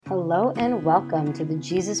Hello and welcome to the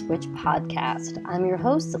Jesus Witch Podcast. I'm your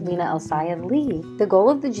host, Lena Elsaya Lee. The goal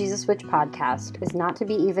of the Jesus Witch Podcast is not to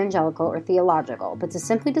be evangelical or theological, but to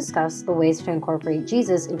simply discuss the ways to incorporate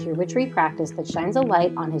Jesus into your witchery practice that shines a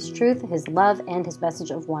light on his truth, his love, and his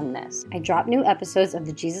message of oneness. I drop new episodes of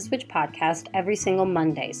the Jesus Witch Podcast every single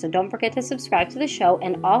Monday, so don't forget to subscribe to the show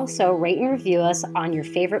and also rate and review us on your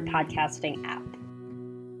favorite podcasting app.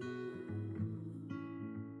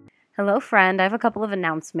 Hello, friend. I have a couple of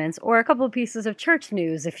announcements, or a couple of pieces of church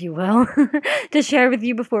news, if you will, to share with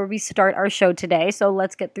you before we start our show today. So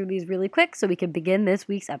let's get through these really quick so we can begin this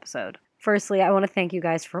week's episode. Firstly, I want to thank you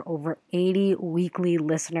guys for over 80 weekly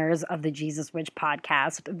listeners of the Jesus Witch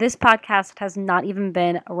Podcast. This podcast has not even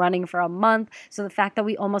been running for a month, so the fact that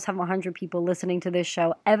we almost have 100 people listening to this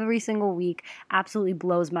show every single week absolutely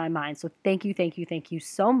blows my mind. So thank you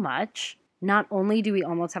so much. Not only do we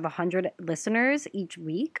almost have 100 listeners each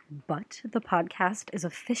week, but the podcast is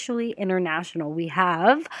officially international. We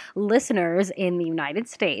have listeners in the United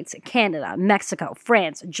States, Canada, Mexico,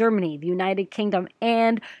 France, Germany, the United Kingdom,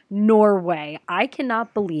 and Norway. I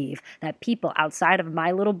cannot believe that people outside of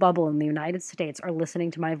my little bubble in the United States are listening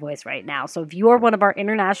to my voice right now. So if you are one of our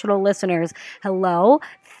international listeners, hello,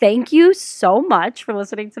 thank you so much for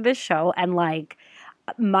listening to this show. And my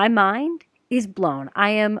mind is blown.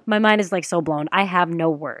 My mind is so blown. I have no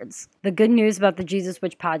words. The good news about the Jesus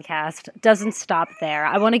Witch Podcast doesn't stop there.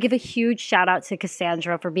 I want to give a huge shout out to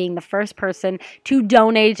Cassandra for being the first person to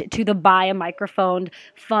donate to the Buy a Microphone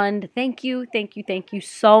Fund. Thank you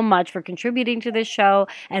so much for contributing to this show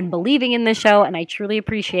and believing in this show, and I truly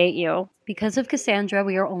appreciate you. Because of Cassandra,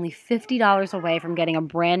 we are only $50 away from getting a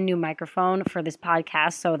brand new microphone for this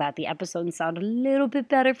podcast so that the episodes sound a little bit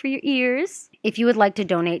better for your ears. If you would like to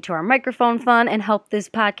donate to our microphone fund and help this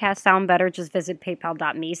podcast sound better, just visit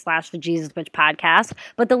paypal.me/thejesuswitchpodcast.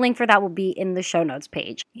 But the link for that will be in the show notes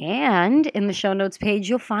page. And in the show notes page,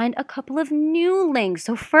 you'll find a couple of new links.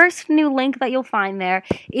 So first new link that you'll find there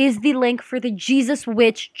is the link for the Jesus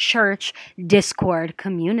Witch Church Discord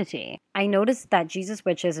community. I noticed that Jesus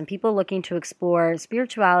Witches and people looking to explore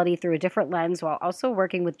spirituality through a different lens while also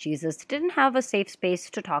working with Jesus didn't have a safe space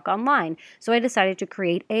to talk online, so I decided to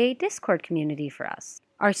create a Discord community for us.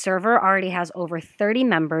 Our server already has over 30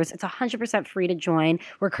 members. It's 100% free to join.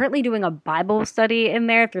 We're currently doing a Bible study in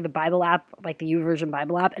there through the Bible app, like the YouVersion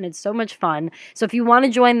Bible app, and it's so much fun. So if you want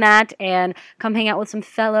to join that and come hang out with some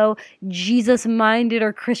fellow Jesus-minded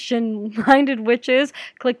or Christian-minded witches,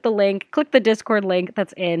 click the Discord link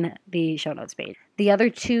that's in the show notes page. The other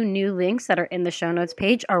two new links that are in the show notes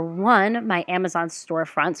page are one, my Amazon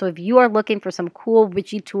storefront. So if you are looking for some cool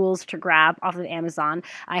witchy tools to grab off of Amazon,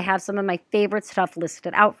 I have some of my favorite stuff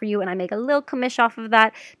listed out for you, and I make a little commission off of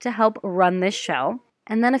that to help run this show.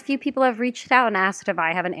 And then a few people have reached out and asked if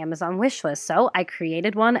I have an Amazon wish list. So I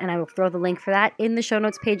created one, and I will throw the link for that in the show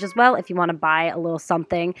notes page as well if you want to buy a little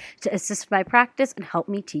something to assist my practice and help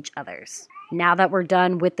me teach others. Now that we're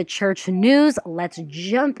done with the church news, let's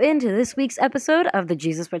jump into this week's episode of the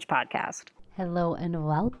Jesus Witch Podcast. Hello and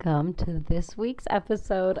welcome to this week's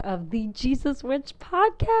episode of the Jesus Witch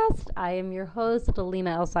Podcast. I am your host,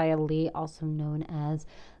 Lena Elsaya Lee, also known as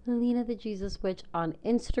Lena the Jesus Witch on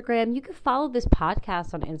Instagram. You can follow this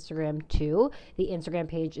podcast on Instagram too. The Instagram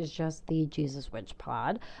page is just the Jesus Witch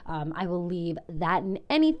Pod. I will leave that and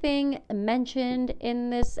anything mentioned in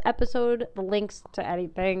this episode, the links to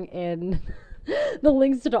anything in the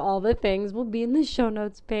links to all the things will be in the show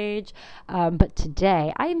notes page. But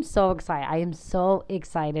today, I am so excited. I am so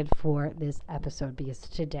excited for this episode because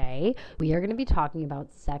today we are going to be talking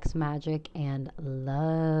about sex, magic, and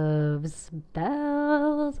love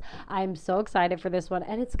spells. I'm so excited for this one,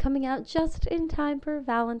 and it's coming out just in time for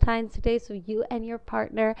Valentine's Day, so you and your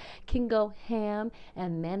partner can go ham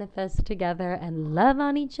and manifest together and love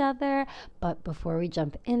on each other. But before we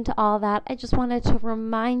jump into all that, I just wanted to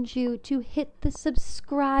remind you to hit the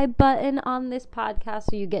subscribe button on this podcast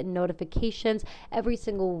so you get notifications every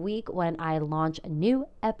single week when I launch new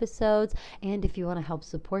episodes. And if you want to help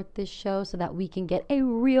support this show so that we can get a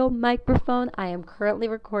real microphone, I am currently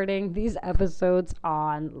recording these episodes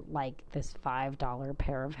on this $5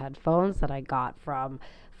 pair of headphones that I got from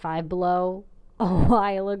Five Below a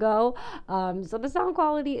while ago. So the sound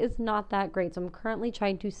quality is not that great. So I'm currently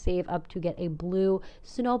trying to save up to get a blue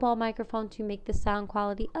snowball microphone to make the sound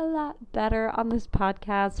quality a lot better on this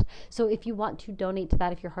podcast. So if you want to donate to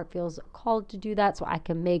that, if your heart feels called to do that, so I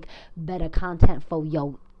can make better content for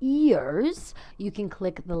your ears, you can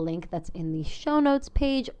click the link that's in the show notes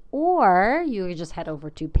page, or you just head over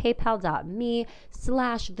to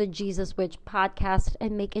paypal.me/thejesuswitch podcast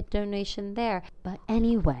and make a donation there. But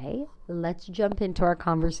anyway, let's jump into our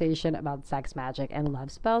conversation about sex magic and love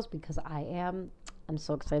spells, because I'm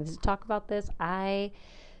so excited to talk about this. I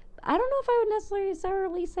don't know if I would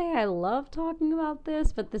necessarily say I love talking about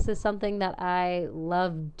this, but this is something that I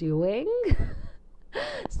love doing.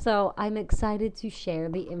 So I'm excited to share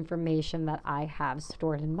the information that I have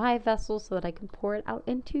stored in my vessel so that I can pour it out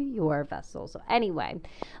into your vessel. So anyway,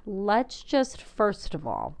 let's just first of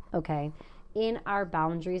all, okay, in our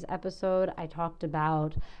boundaries episode, I talked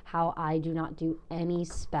about how I do not do any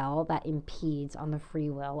spell that impedes on the free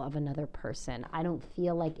will of another person. I don't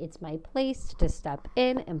feel like it's my place to step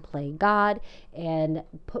in and play God and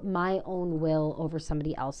put my own will over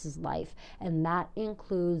somebody else's life. And that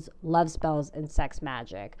includes love spells and sex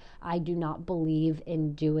magic. I do not believe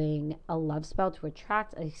in doing a love spell to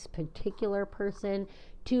attract a particular person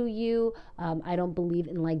to you. I don't believe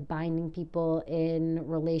in like binding people in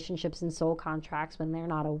relationships and soul contracts when they're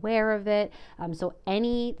not aware of it. So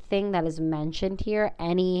anything that is mentioned here,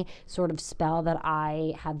 any sort of spell that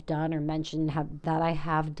I have done or mentioned that I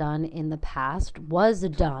have done in the past was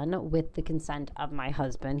done with the consent of my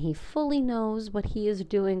husband. He fully knows what he is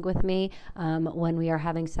doing with me when we are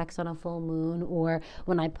having sex on a full moon, or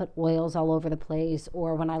when I put oils all over the place,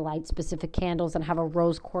 or when I light specific candles and have a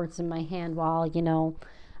rose quartz in my hand while,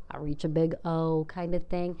 I reach a big O kind of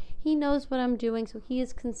thing. He knows what I'm doing, so he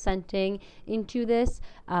is consenting into this.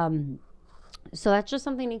 So that's just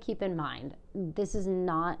something to keep in mind. This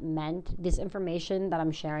information that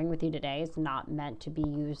I'm sharing with you today is not meant to be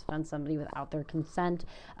used on somebody without their consent.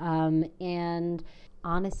 And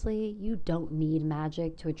honestly, you don't need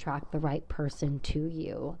magic to attract the right person to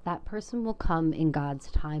you. That person will come in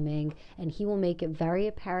God's timing, and he will make it very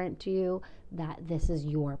apparent to you that this is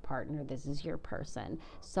your partner, this is your person.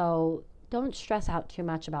 So don't stress out too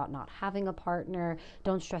much about not having a partner.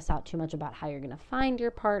 Don't stress out too much about how you're going to find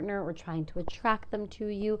your partner or trying to attract them to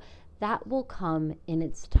you. That will come in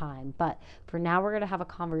its time. But for now, we're going to have a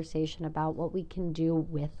conversation about what we can do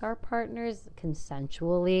with our partners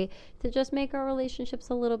consensually to just make our relationships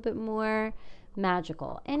a little bit more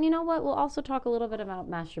magical. And you know what? We'll also talk a little bit about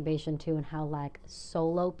masturbation too, and how like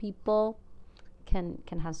solo people can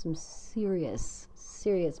have some serious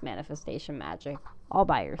manifestation magic all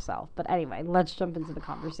by yourself. But anyway, let's jump into the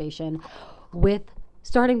conversation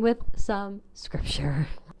starting with some scripture.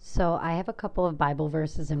 So I have a couple of Bible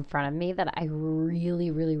verses in front of me that I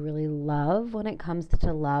really, really, really love when it comes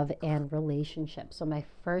to love and relationships. So my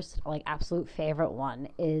first, absolute favorite one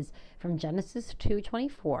is from Genesis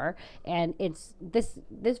 2:24, and it's this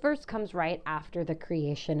verse comes right after the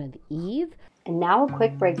creation of Eve. And now a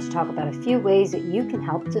quick break to talk about a few ways that you can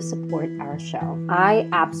help to support our show. I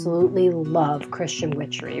absolutely love Christian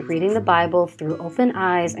witchery, reading the Bible through open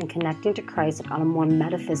eyes and connecting to Christ on a more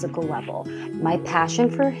metaphysical level. My passion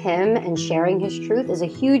for him and sharing his truth is a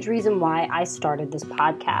huge reason why I started this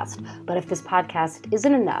podcast. But if this podcast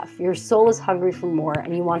isn't enough, your soul is hungry for more,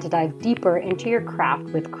 and you want to dive deeper into your craft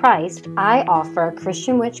with Christ, I offer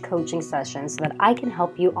Christian witch coaching sessions so that I can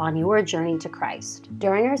help you on your journey to Christ.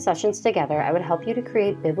 During our sessions together, I would help you to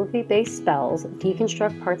create biblically based spells,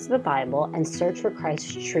 deconstruct parts of the Bible, and search for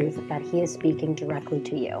Christ's truth that he is speaking directly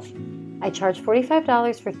to you. I charge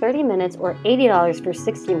 $45 for 30 minutes or $80 for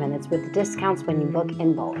 60 minutes with discounts when you book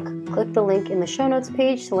in bulk. Click the link in the show notes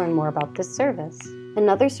page to learn more about this service.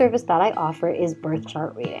 Another service that I offer is birth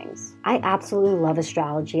chart readings. I absolutely love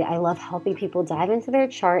astrology. I love helping people dive into their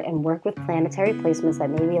chart and work with planetary placements that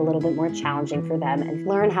may be a little bit more challenging for them, and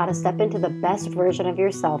learn how to step into the best version of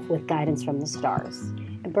yourself with guidance from the stars.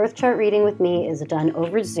 A birth chart reading with me is done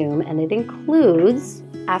over Zoom, and it includes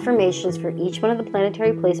affirmations for each one of the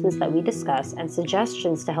planetary placements that we discuss and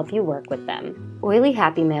suggestions to help you work with them. Oily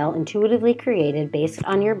Happy Mail, intuitively created based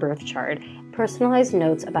on your birth chart, personalized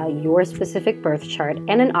notes about your specific birth chart,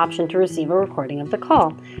 and an option to receive a recording of the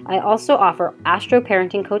call. I also offer astro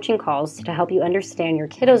parenting coaching calls to help you understand your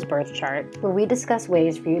kiddo's birth chart, where we discuss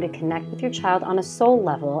ways for you to connect with your child on a soul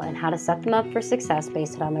level and how to set them up for success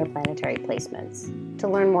based on their planetary placements. To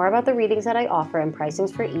learn more about the readings that I offer and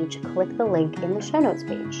pricings for each, click the link in the show notes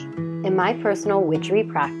page. In my personal witchery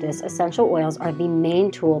practice, essential oils are the main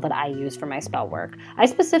tool that I use for my spell work. I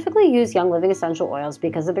specifically use Young Living essential oils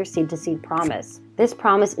because of their seed-to-seed promise. This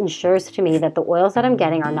promise ensures to me that the oils that I'm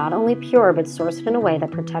getting are not only pure, but sourced in a way that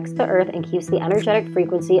protects the earth and keeps the energetic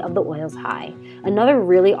frequency of the oils high. Another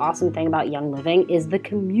really awesome thing about Young Living is the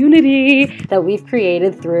community that we've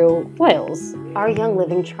created through oils. Our Young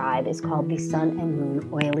Living tribe is called the Sun and Moon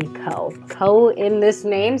Oily Co. Co in this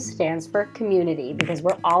name stands for community because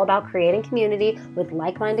we're all about creating community with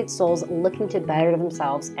like-minded souls looking to better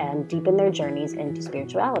themselves and deepen their journeys into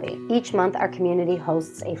spirituality. Each month, our community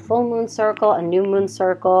hosts a full moon circle, a new moon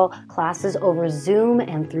circle, classes over Zoom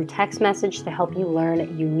and through text message to help you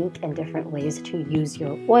learn unique and different ways to use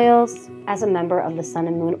your oils. As a member of the Sun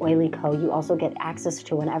and Moon Oily Co., you also get access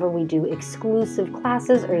to whenever we do exclusive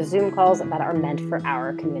classes or Zoom calls that are meant for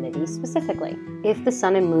our community specifically. If the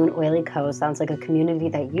Sun and Moon Oily Co. sounds like a community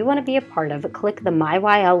that you want to be a part of, click the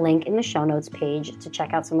MyYL link in the show notes page to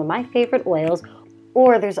check out some of my favorite oils,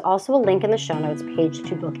 or there's also a link in the show notes page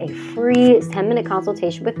to book a free 10-minute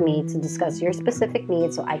consultation with me to discuss your specific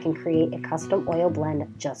needs so I can create a custom oil blend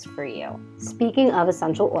just for you. Speaking of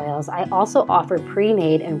essential oils, I also offer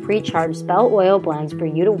pre-made and pre-charged spell oil blends for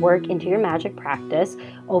you to work into your magic practice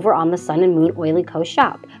over on the Sun and Moon Oily Co.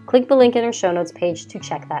 shop. Click the link in our show notes page to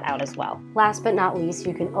check that out as well. Last but not least,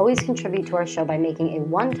 you can always contribute to our show by making a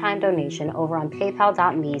one-time donation over on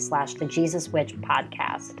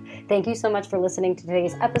paypal.me/thejesuswitchpodcast. Thank you so much for listening to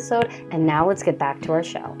today's episode, and now let's get back to our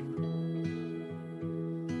show.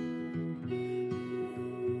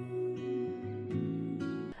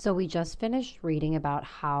 So we just finished reading about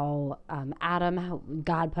how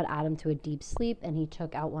God put Adam to a deep sleep, and he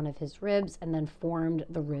took out one of his ribs and then formed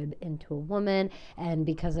the rib into a woman. And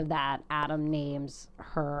because of that, Adam names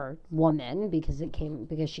her woman because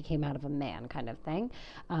she came out of a man, kind of thing.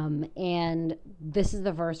 And this is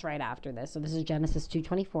the verse right after this. So this is Genesis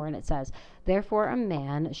 2:24, and it says, "Therefore a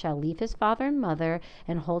man shall leave his father and mother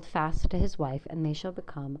and hold fast to his wife, and they shall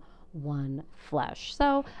become one flesh."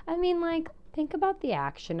 So, I mean, think about the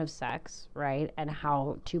action of sex, right? And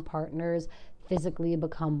how two partners physically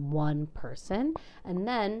become one person. And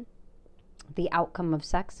then the outcome of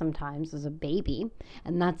sex sometimes is a baby.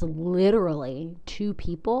 And that's literally two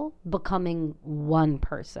people becoming one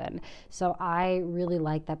person. So I really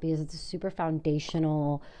like that because it's a super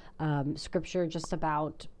foundational scripture just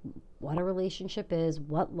about what a relationship is,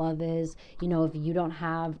 what love is. You know, if you don't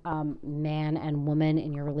have man and woman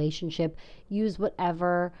in your relationship, use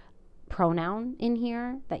whatever pronoun in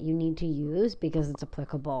here that you need to use because it's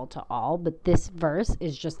applicable to all. But this verse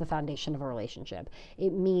is just the foundation of a relationship.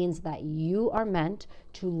 It means that you are meant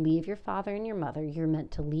to leave your father and your mother. You're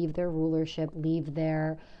meant to leave their rulership, leave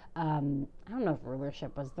their I don't know if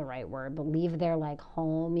rulership was the right word, but leave their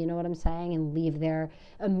home, you know what I'm saying, and leave their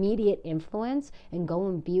immediate influence and go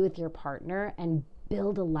and be with your partner and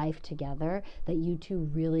build a life together that you two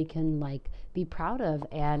really can be proud of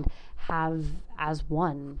and have as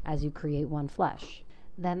one as you create one flesh.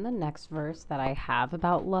 Then the next verse that I have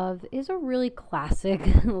about love is a really classic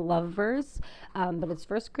love verse, but it's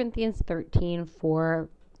 1 Corinthians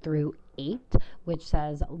 13:4-8, which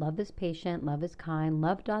says, "Love is patient, love is kind,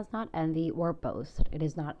 love does not envy or boast. It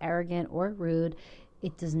is not arrogant or rude.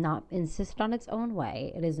 It does not insist on its own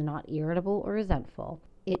way. It is not irritable or resentful.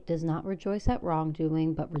 It does not rejoice at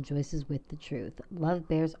wrongdoing, but rejoices with the truth. Love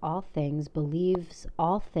bears all things, believes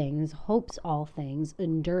all things, hopes all things,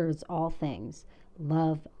 endures all things.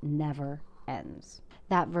 Love never ends."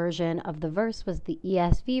 That version of the verse was the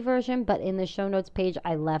ESV version, but in the show notes page,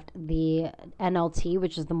 I left the NLT,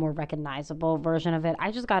 which is the more recognizable version of it.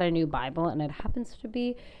 I just got a new Bible, and it happens to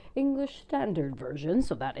be English Standard Version,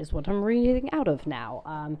 so that is what I'm reading out of now.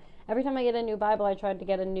 Every time I get a new Bible, I try to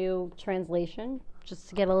get a new translation, just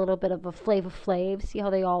to get a little bit of a flav, see how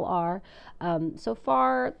they all are. So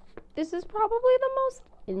far, this is probably the most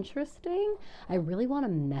interesting. I really want a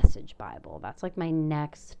Message Bible. That's my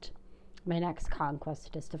next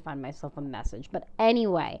conquest is to find myself a Message. But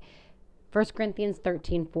anyway, 1 Corinthians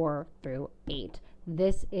 13:4-8.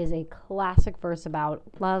 This is a classic verse about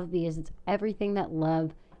love because it's everything that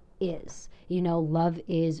love is. You know, love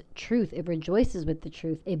is truth. It rejoices with the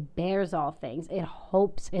truth. It bears all things. It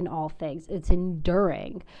hopes in all things. It's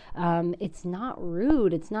enduring. It's not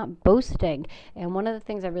rude. It's not boasting. And one of the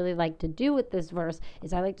things I really like to do with this verse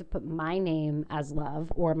is I like to put my name as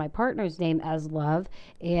love or my partner's name as love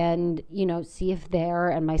and, see if they're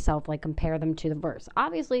and myself compare them to the verse.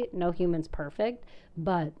 Obviously, no human's perfect,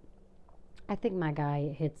 but I think my guy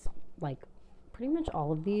hits pretty much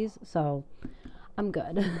all of these. So I'm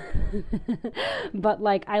good. But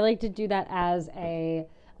I like to do that as a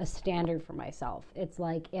a standard for myself. It's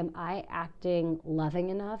like, am I acting loving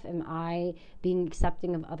enough? Am I being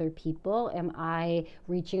accepting of other people? Am I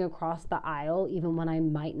reaching across the aisle even when I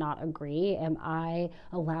might not agree? Am I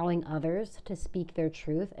allowing others to speak their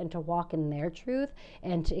truth and to walk in their truth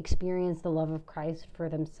and to experience the love of Christ for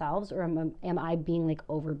themselves? Or am I being like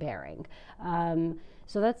overbearing?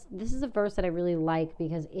 So this is a verse that I really like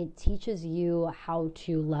because it teaches you how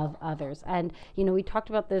to love others. And, you know, we talked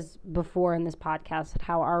about this before in this podcast,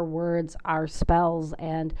 how our words are spells,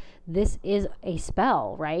 and this is a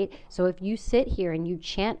spell, right? So if you sit here and you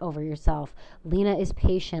chant over yourself, Lena is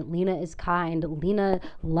patient, Lena is kind, Lena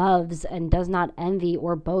loves and does not envy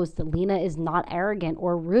or boast, Lena is not arrogant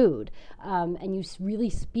or rude, and you really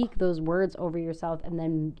speak those words over yourself and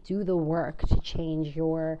then do the work to change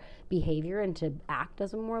your behavior and to act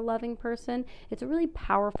as a more loving person, it's a really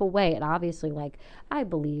powerful way. And obviously, like, I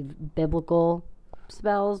believe biblical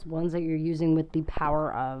spells, ones that you're using with the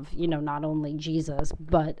power of, you know, not only Jesus,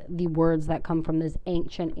 but the words that come from this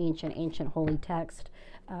ancient holy text,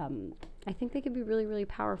 I think they could be really, really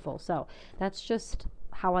powerful. So that's just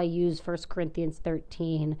how I use 1 Corinthians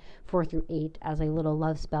 13, 4 through 8 as a little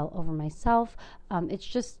love spell over myself. It's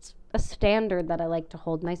just a standard that I like to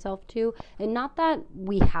hold myself to, and not that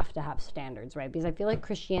we have to have standards, right? Because I feel like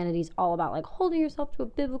Christianity is all about like holding yourself to a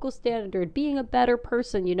biblical standard, being a better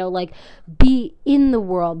person, you know, like be in the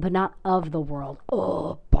world but not of the world.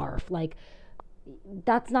 Oh, barf. Like,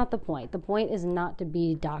 that's not the point. The point is not to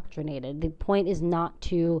be doctrinated. The point is not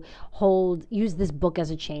to use this book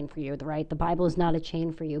as a chain for you, right? The Bible is not a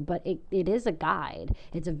chain for you, but it is a guide.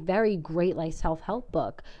 It's a very great like self-help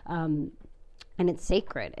book. And it's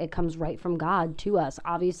sacred. It comes right from God to us.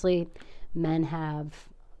 Obviously, men have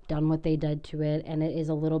done what they did to it, and it is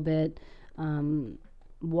a little bit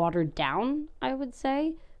watered down, I would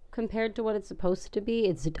say, compared to what it's supposed to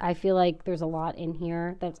be. I feel like there's a lot in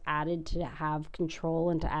here that's added to have control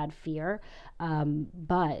and to add fear.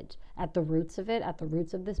 But at the roots of it, at the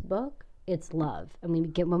roots of this book, it's love. And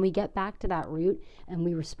when we get back to that root and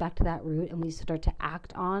we respect that root and we start to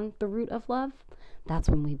act on the root of love, that's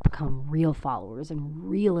when we become real followers and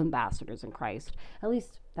real ambassadors in Christ. At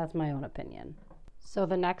least that's my own opinion. So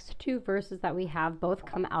the next two verses that we have both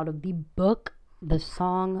come out of the book, the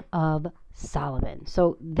Song of Solomon.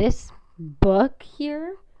 So this book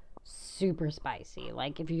here, super spicy.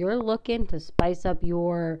 Like, if you're looking to spice up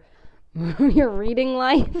your reading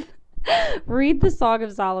life, read the Song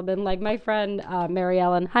of Solomon. Like my friend Mary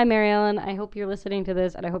Ellen. Hi, Mary Ellen. I hope you're listening to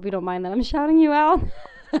this, and I hope you don't mind that I'm shouting you out.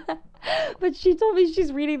 But she told me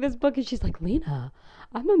she's reading this book, and she's like, Lena,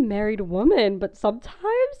 I'm a married woman, but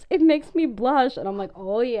sometimes it makes me blush. And I'm like,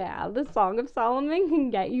 oh yeah, the Song of Solomon can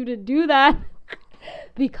get you to do that.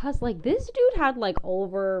 Because like this dude had like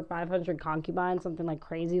over 500 concubines, something like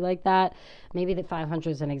crazy like that. Maybe the 500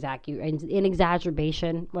 is an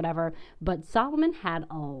exaggeration, whatever. But Solomon had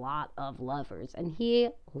a lot of lovers, and he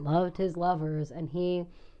loved his lovers, and he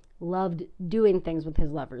loved doing things with his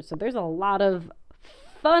lovers. So there's a lot of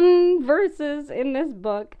fun verses in this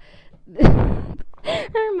book.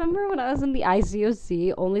 I remember when I was in the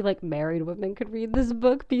ICOC, only like married women could read this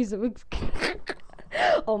book because it was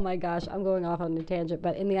oh my gosh, I'm going off on a tangent,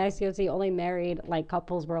 but in the ICOC, only married like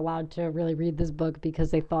couples were allowed to really read this book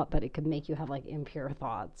because they thought that it could make you have like impure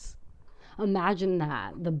thoughts. Imagine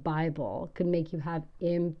that the Bible could make you have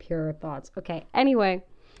impure thoughts. Okay, anyway,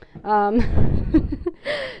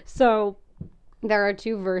 so there are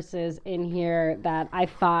two verses in here that I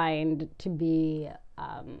find to be,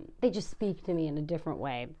 they just speak to me in a different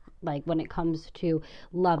way. Like when it comes to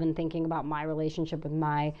love and thinking about my relationship with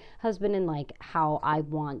my husband and like how I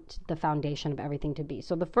want the foundation of everything to be.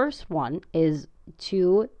 So the first one is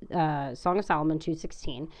Song of Solomon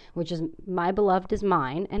 2:16, which is, my beloved is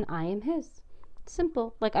mine and I am his.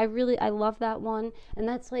 Simple. Like I love that one. And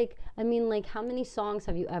that's like, I mean, like how many songs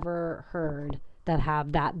have you ever heard that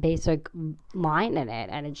have that basic line in it?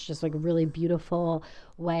 And it's just like a really beautiful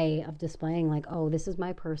way of displaying like, oh, this is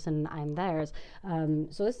my person, I'm theirs.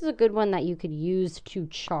 So this is a good one that you could use to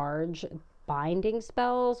charge binding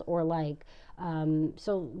spells, or like,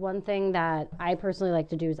 so one thing that I personally like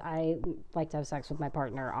to do is I like to have sex with my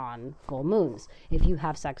partner on full moons. If you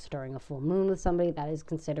have sex during a full moon with somebody, that is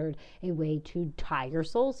considered a way to tie your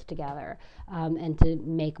souls together, and to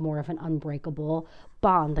make more of an unbreakable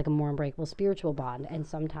bond, like a more unbreakable spiritual bond. And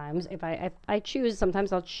sometimes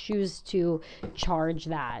sometimes I'll choose to charge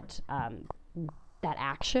that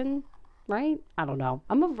action, right? I don't know.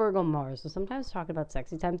 I'm a Virgo Mars, so sometimes talking about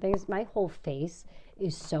sexy time things, my whole face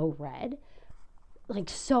is so red. like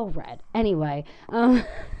so red. Anyway,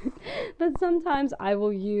 but sometimes I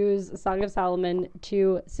will use Song of Solomon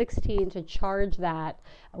 2:16 to charge that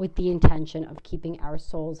with the intention of keeping our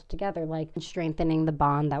souls together, like strengthening the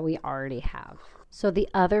bond that we already have. So the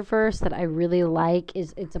other verse that I really like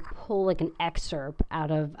is it's a pull, like an excerpt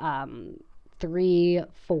out of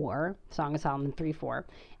 3:4, Song of Solomon 3:4.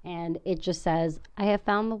 And it just says, I have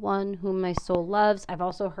found the one whom my soul loves. I've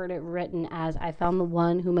also heard it written as, I found the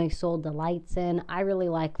one whom my soul delights in. I really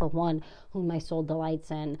like the one whom my soul delights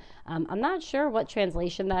in. I'm not sure what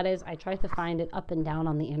translation that is. I tried to find it up and down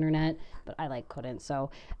on the internet, but I couldn't. So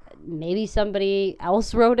maybe somebody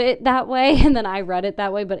else wrote it that way and then I read it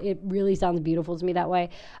that way, but it really sounds beautiful to me that way.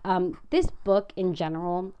 This book in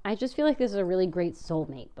general, I just feel like this is a really great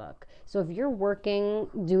soulmate book. So if you're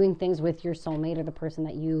doing things with your soulmate or the person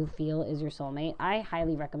that you feel is your soulmate, I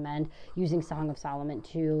highly recommend using Song of Solomon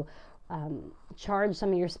to charge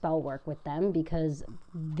some of your spell work with them, because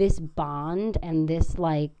this bond and this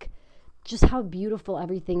just how beautiful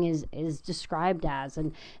everything is described as,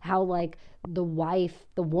 and how the wife,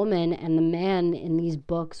 the woman, and the man in these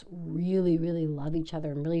books really, really love each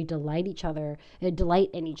other and really delight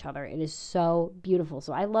in each other. It is so beautiful.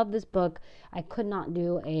 So I love this book. I could not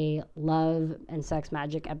do a love and sex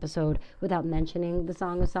magic episode without mentioning the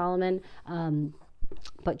Song of Solomon.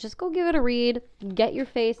 But just go give it a read. Get your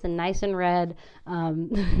face nice and red.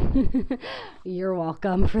 You're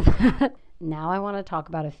welcome for that. Now I want to talk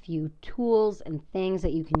about a few tools and things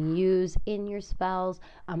that you can use in your spells,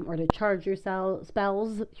 or to charge yourselves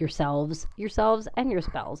and your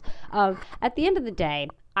spells. At the end of the day,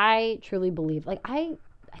 I truly believe, I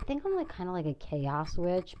think I'm kind of like a chaos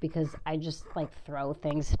witch, because I just throw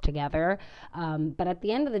things together. But at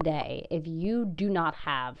the end of the day, if you do not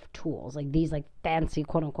have tools these fancy,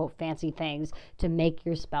 quote unquote, fancy things to make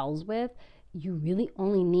your spells with, you really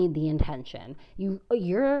only need the intention.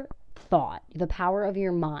 Your thought, the power of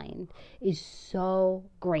your mind is so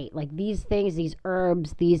great. These things, these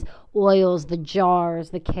herbs, these oils, the jars,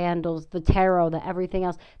 the candles, the tarot, the everything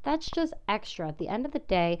else, that's just extra. At the end of the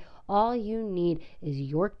day, all you need is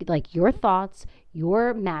your thoughts,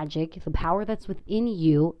 your magic, the power that's within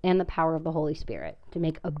you, and the power of the Holy Spirit to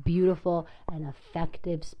make a beautiful and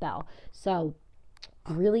effective spell. So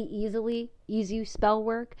really easy spell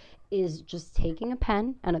work is just taking a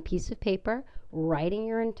pen and a piece of paper, writing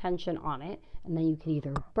your intention on it, and then you can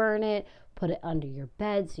either burn it, put it under your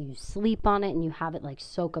bed so you sleep on it and you have it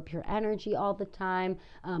soak up your energy all the time.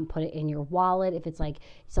 Put it in your wallet if it's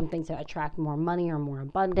something to attract more money or more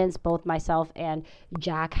abundance. Both myself and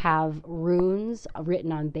Jack have runes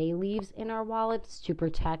written on bay leaves in our wallets to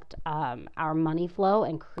protect our money flow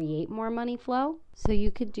and create more money flow. So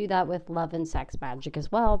you could do that with love and sex magic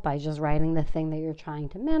as well, by just writing the thing that you're trying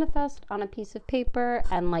to manifest on a piece of paper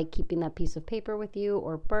and keeping that piece of paper with you,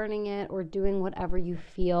 or burning it, or doing whatever you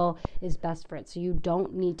feel is best for it. So you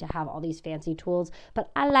don't need to have all these fancy tools,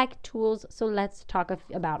 but I like tools, so let's talk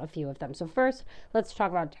about a few of them. So first, let's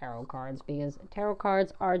talk about tarot cards, because tarot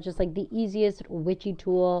cards are just the easiest witchy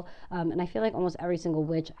tool, and I feel like almost every single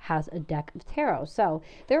witch has a deck of tarot. So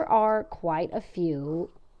there are quite a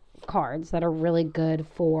few cards that are really good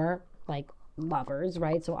for lovers,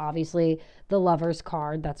 right? So obviously the Lovers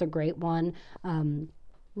card, that's a great one.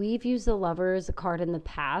 We've used the Lovers card in the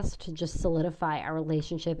past to just solidify our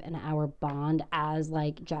relationship and our bond as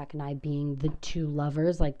Jack and I being the two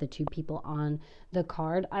lovers, the two people on the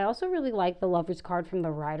card. I also really like the Lovers card from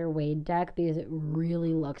the Rider-Waite deck, because it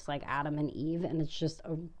really looks like Adam and Eve, and it's just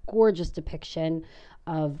a gorgeous depiction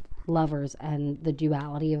of lovers and the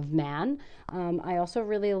duality of man. I also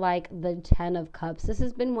really like the 10 of Cups. This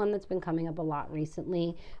has been one that's been coming up a lot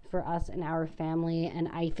recently for us and our family, and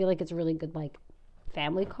I feel like it's a really good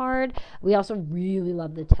family card. We also really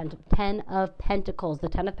love the 10 of Pentacles. The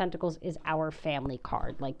 10 of Pentacles is our family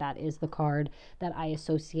card. That is the card that I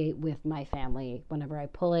associate with my family. Whenever I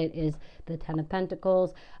pull it, is the 10 of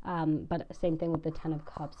Pentacles. But same thing with the 10 of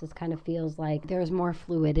Cups. This kind of feels like there's more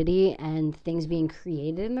fluidity and things being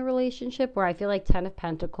created in the relationship, where I feel like 10 of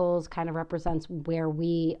Pentacles kind of represents where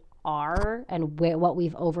we are and what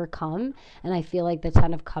we've overcome, and I feel like the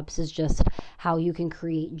 10 of Cups is just how you can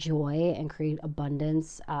create joy and create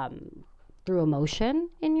abundance through emotion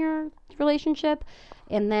in your relationship.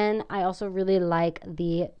 And then I also really like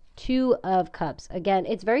the Two of Cups. Again,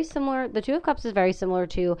 it's very similar. The Two of Cups is very similar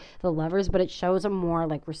to the Lovers, but it shows a more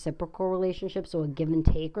like reciprocal relationship, so a give and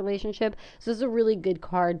take relationship. So this is a really good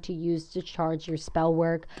card to use to charge your spell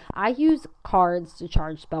work. I use cards to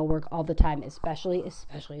charge spell work all the time, especially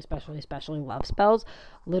love spells.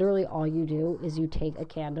 Literally all you do is you take a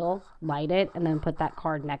candle, light it, and then put that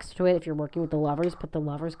card next to it. If you're working with the Lovers, put the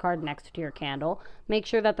Lovers card next to your candle. Make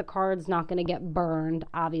sure that the card's not going to get burned,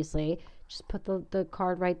 obviously. Just put the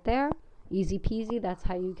card right there. Easy peasy. That's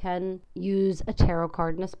how you can use a tarot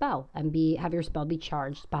card in a spell and have your spell be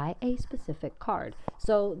charged by a specific card.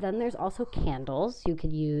 So then there's also candles. You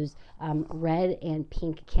could use red and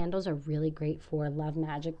pink candles are really great for love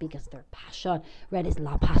magic because they're passion. Red is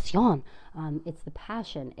la passion. It's the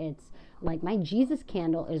passion. It's like my Jesus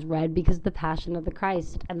candle is red because the passion of the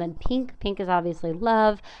Christ. And then pink is obviously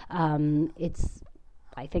love.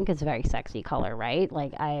 I think it's a very sexy color, right?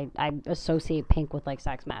 Like I associate pink with like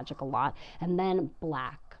sex magic a lot. And then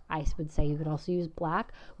black. I would say you could also use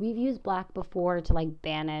black. We've used black before to like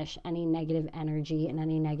banish any negative energy and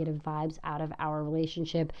any negative vibes out of our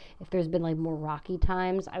relationship. If there's been like more rocky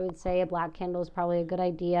times, I would say a black candle is probably a good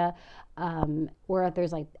idea. Or if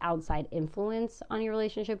there's like outside influence on your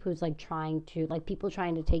relationship who's like people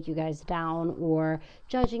trying to take you guys down or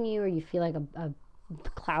judging you, or you feel like a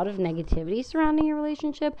cloud of negativity surrounding your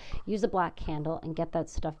relationship, use a black candle and get that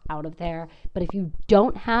stuff out of there. But if you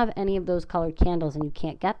don't have any of those colored candles and you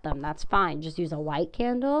can't get them, that's fine. Just use a white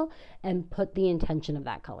candle and put the intention of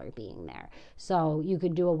that color being there. So you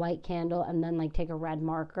could do a white candle and then like take a red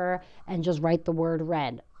marker and just write the word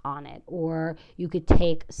red on it. Or you could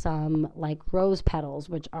take some like rose petals,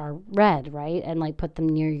 which are red, right, and like put them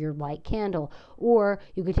near your white candle. Or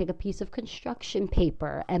you could take a piece of construction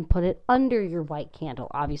paper and put it under your white candle,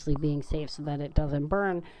 obviously being safe so that it doesn't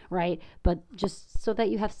burn, right? But just so that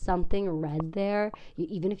you have something red there.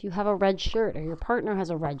 Even if you have a red shirt or your partner has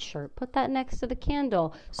a red shirt, put that next to the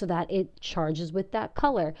candle so that it charges with that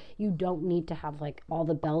color. You don't need to have like all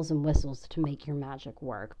the bells and whistles to make your magic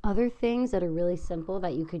work. Other things that are really simple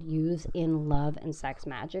that you could use in love and sex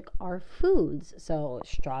magic are foods. So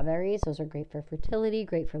strawberries, those are great for fertility,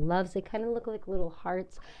 great for loves. They kind of look like little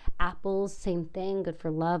hearts. Apples, same thing, good for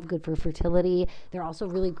love, good for fertility. They're also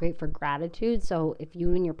really great for gratitude. So if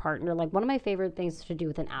you and your partner, like one of my favorite things to do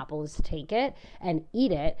with an apple is to take it and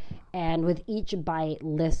eat it, and with each bite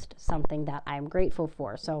list something that I'm grateful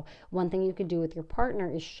for. So one thing you could do with your partner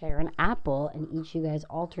is share an apple, and each you guys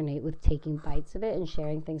alternate with taking bites of it and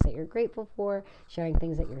sharing things that you're grateful for, sharing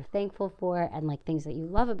things that you're thankful for, and like things that you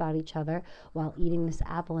love about each other while eating this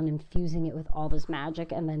apple and infusing it with all this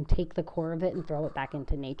magic, and then take the core of it and throw it back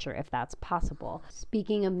into nature if that's possible.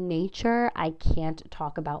 Speaking of nature, I can't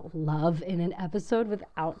talk about love in an episode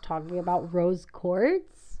without talking about rose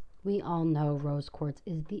quartz. We all know rose quartz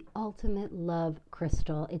is the ultimate love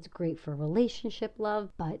crystal. It's great for relationship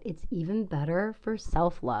love, but it's even better for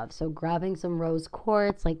self-love. So grabbing some rose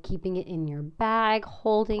quartz, like keeping it in your bag,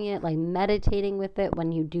 holding it, like meditating with it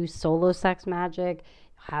when you do solo sex magic,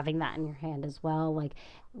 having that in your hand as well. Like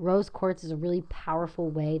rose quartz is a really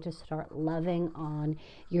powerful way to start loving on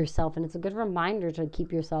yourself, and it's a good reminder to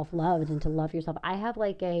keep yourself loved and to love yourself. I have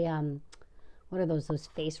like a what are those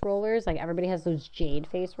face rollers? Like everybody has those jade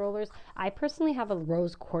face rollers. I personally have a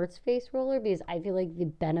rose quartz face roller because I feel like the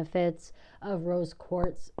benefits of rose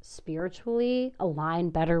quartz spiritually align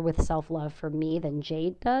better with self-love for me than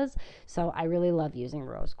jade does. So I really love using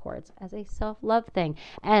rose quartz as a self-love thing.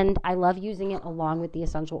 And I love using it along with the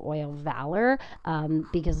essential oil Valor,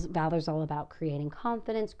 because Valor is all about creating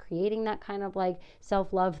confidence, creating that kind of like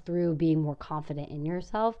self-love through being more confident in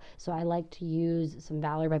yourself. So I like to use some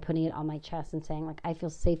Valor by putting it on my chest and saying like I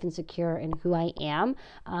feel safe and secure in who I am,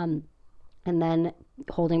 and then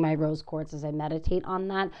holding my rose quartz as I meditate on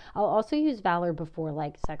that. I'll also use Valor before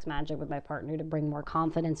like sex magic with my partner to bring more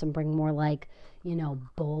confidence and bring more like, you know,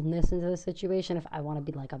 boldness into the situation if I want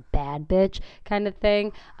to be like a bad bitch kind of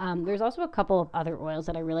thing. There's also a couple of other oils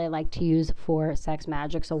that I really like to use for sex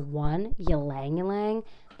magic. So one, ylang ylang.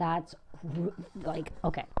 That's like,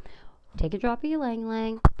 okay, take a drop of ylang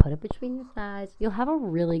ylang, put it between your thighs. You'll have a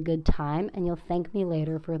really good time, and you'll thank me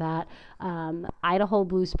later for that. Idaho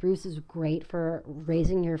blue spruce is great for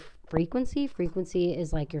raising your frequency. Frequency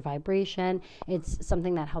is like your vibration. It's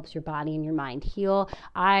something that helps your body and your mind heal.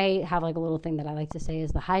 I have like a little thing that I like to say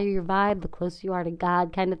is the higher your vibe, the closer you are to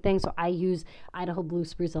God kind of thing. So I use Idaho blue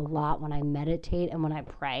spruce a lot when I meditate and when I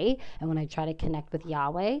pray and when I try to connect with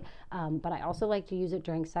Yahweh. But I also like to use it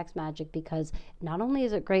during sex magic because not only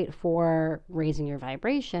is it great for raising your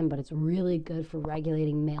vibration, but it's really good for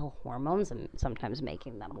regulating male hormones and sometimes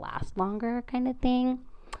making them last longer kind of thing.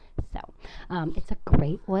 So it's a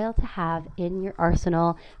great oil to have in your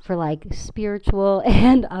arsenal for like spiritual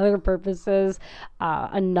and other purposes.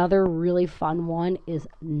 Another really fun one is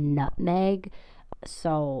nutmeg.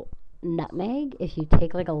 So nutmeg, if you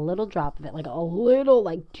take like a little drop of it, like a little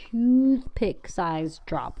like toothpick sized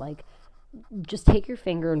drop, like just take your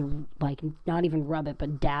finger and like not even rub it,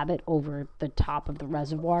 but dab it over the top of the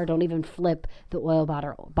reservoir. Don't even flip the oil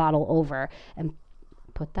bottle over, and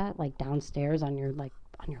put that like downstairs on your like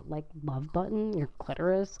love button, your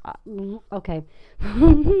clitoris. Okay.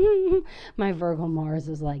 My Virgo Mars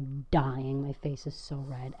is like dying. My face is so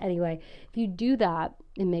red. Anyway, if you do that,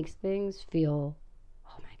 it makes things feel,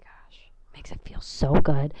 oh my gosh, makes it feel so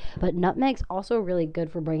good. But nutmeg's also really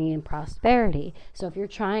good for bringing in prosperity. So if you're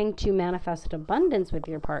trying to manifest abundance with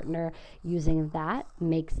your partner, using that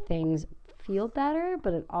makes things feel better,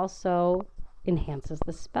 but it also enhances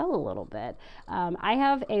the spell a little bit. I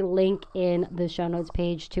have a link in the show notes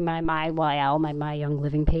page to my My Young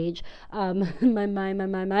Living page. And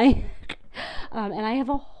I have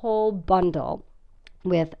a whole bundle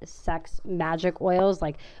with sex magic oils,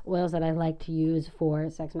 like oils that I like to use for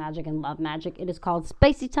sex magic and love magic. It is called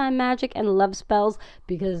Spicy Time Magic and Love Spells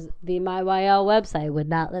because the MyYL website would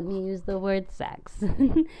not let me use the word sex.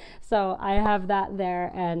 So I have that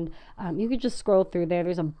there, and you could just scroll through there.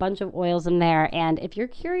 There's a bunch of oils in there, and if you're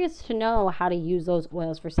curious to know how to use those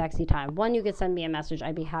oils for sexy time, one, you could send me a message.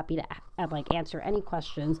 I'd be happy to answer any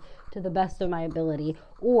questions to the best of my ability.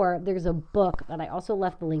 Or there's a book that I also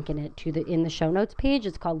left the link in it in the show notes page.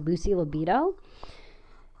 It's called Lucy Libido.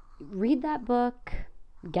 Read that book,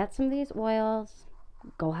 get some of these oils,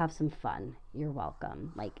 go have some fun. You're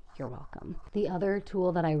welcome. You're welcome. The other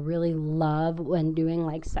tool that I really love when doing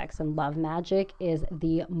like sex and love magic is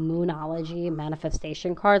the Moonology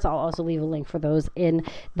manifestation cards. I'll also leave a link for those in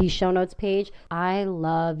the show notes page. I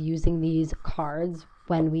love using these cards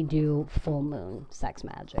when we do full moon sex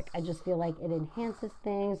magic. I just feel like it enhances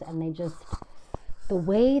things, and the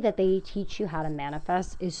way that they teach you how to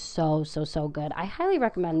manifest is so good. I highly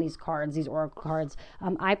recommend these cards, these oracle cards.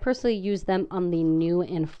 I personally use them on the new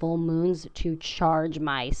and full moons to charge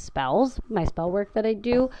my spell work that I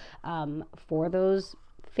do for those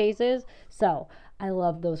phases. So I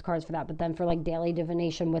love those cards for that. But then for like daily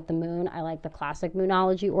divination with the moon, I like the classic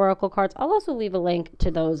Moonology oracle cards. I'll also leave a link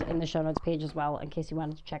to those in the show notes page as well in case you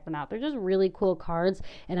wanted to check them out. They're just really cool cards,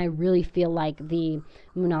 and I really feel like the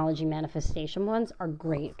Moonology manifestation ones are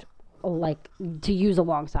great, like to use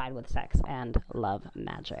alongside with sex and love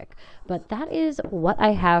magic. But that is what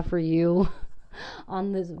I have for you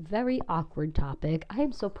on this very awkward topic. I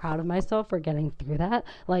am so proud of myself for getting through that.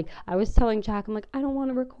 Like, I was telling Jack, I'm like, I don't want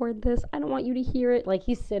to record this. I don't want you to hear it. Like,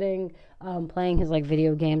 he's sitting playing his like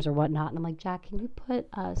video games or whatnot, and I'm like, Jack, can you put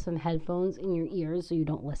some headphones in your ears so you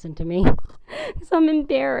don't listen to me? Because I'm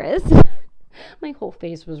embarrassed. My whole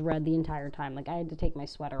face was red the entire time. Like, I had to take my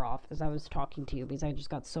sweater off as I was talking to you because I just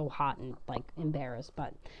got so hot and like embarrassed.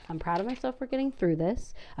 But I'm proud of myself for getting through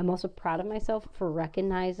this. I'm also proud of myself for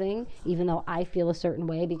recognizing, even though I feel a certain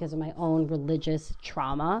way because of my own religious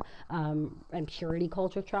trauma and purity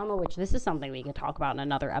culture trauma, which this is something we could talk about in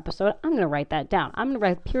another episode. I'm going to write that down. I'm going to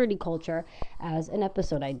write purity culture as an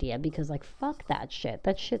episode idea because like, fuck that shit.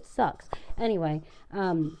 That shit sucks. Anyway,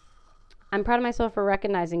 I'm proud of myself for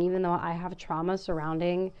recognizing, even though I have trauma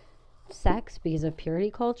surrounding sex because of purity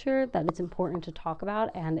culture, that it's important to talk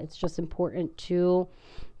about, and it's just important to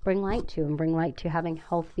bring light to having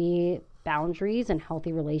healthy boundaries and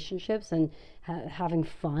healthy relationships and having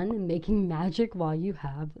fun and making magic while you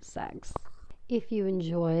have sex. If you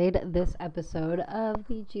enjoyed this episode of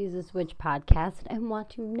the Jesus Witch podcast and want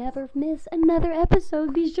to never miss another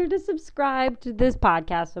episode, be sure to subscribe to this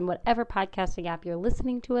podcast on whatever podcasting app you're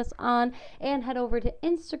listening to us on, and head over to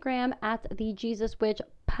Instagram at the Jesus Witch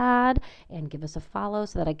Pod and give us a follow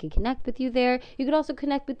so that I can connect with you there. You could also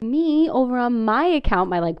connect with me over on my account,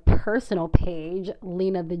 my like personal page,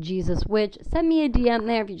 Lena the Jesus Witch. Send me a DM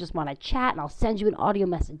there if you just want to chat, and I'll send you an audio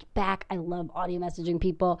message back. I love audio messaging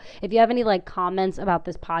people. If you have any like comments about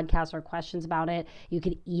this podcast or questions about it, you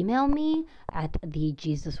could email me at the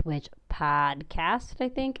Jesus Witch podcast, I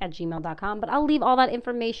think, at gmail.com. But I'll leave all that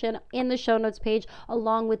information in the show notes page,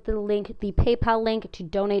 along with the link, the PayPal link to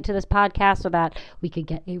donate to this podcast so that we could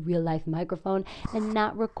get a real life microphone and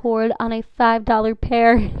not record on a $5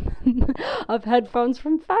 pair of headphones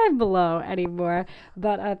from Five Below anymore.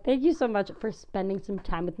 But thank you so much for spending some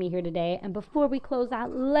time with me here today. And before we close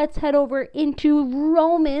out, let's head over into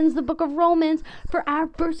Romans, the book of Romans, for our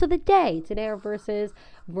verse of the day. Today our verse is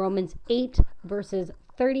Romans 8 verses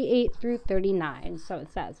 38 through 39. So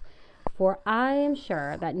it says, For I am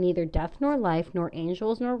sure that neither death nor life, nor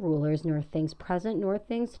angels nor rulers, nor things present nor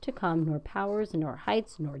things to come, nor powers, nor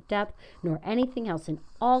heights, nor depth, nor anything else in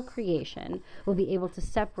all creation will be able to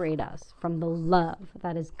separate us from the love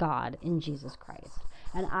that is God in Jesus Christ.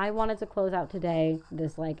 And I wanted to close out today,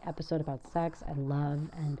 this episode about sex and love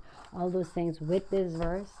and all those things, with this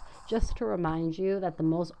verse, just to remind you that the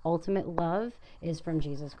most ultimate love is from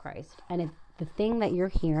Jesus Christ. And if the thing that you're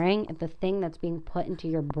hearing, if the thing that's being put into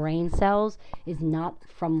your brain cells is not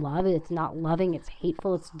from love, it's not loving, it's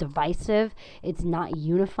hateful, it's divisive, it's not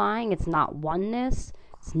unifying, it's not oneness,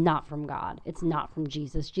 it's not from God. It's not from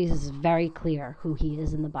Jesus. Jesus is very clear who he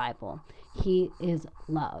is in the Bible. He is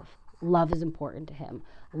love. Love is important to him.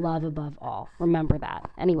 Love above all. Remember that.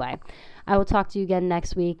 Anyway, I will talk to you again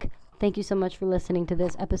next week. Thank you so much for listening to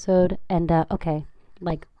this episode. And, okay.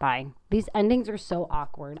 Bye. These endings are so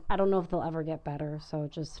awkward. I don't know if they'll ever get better, so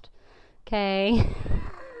just, okay.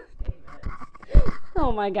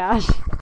 Oh my gosh.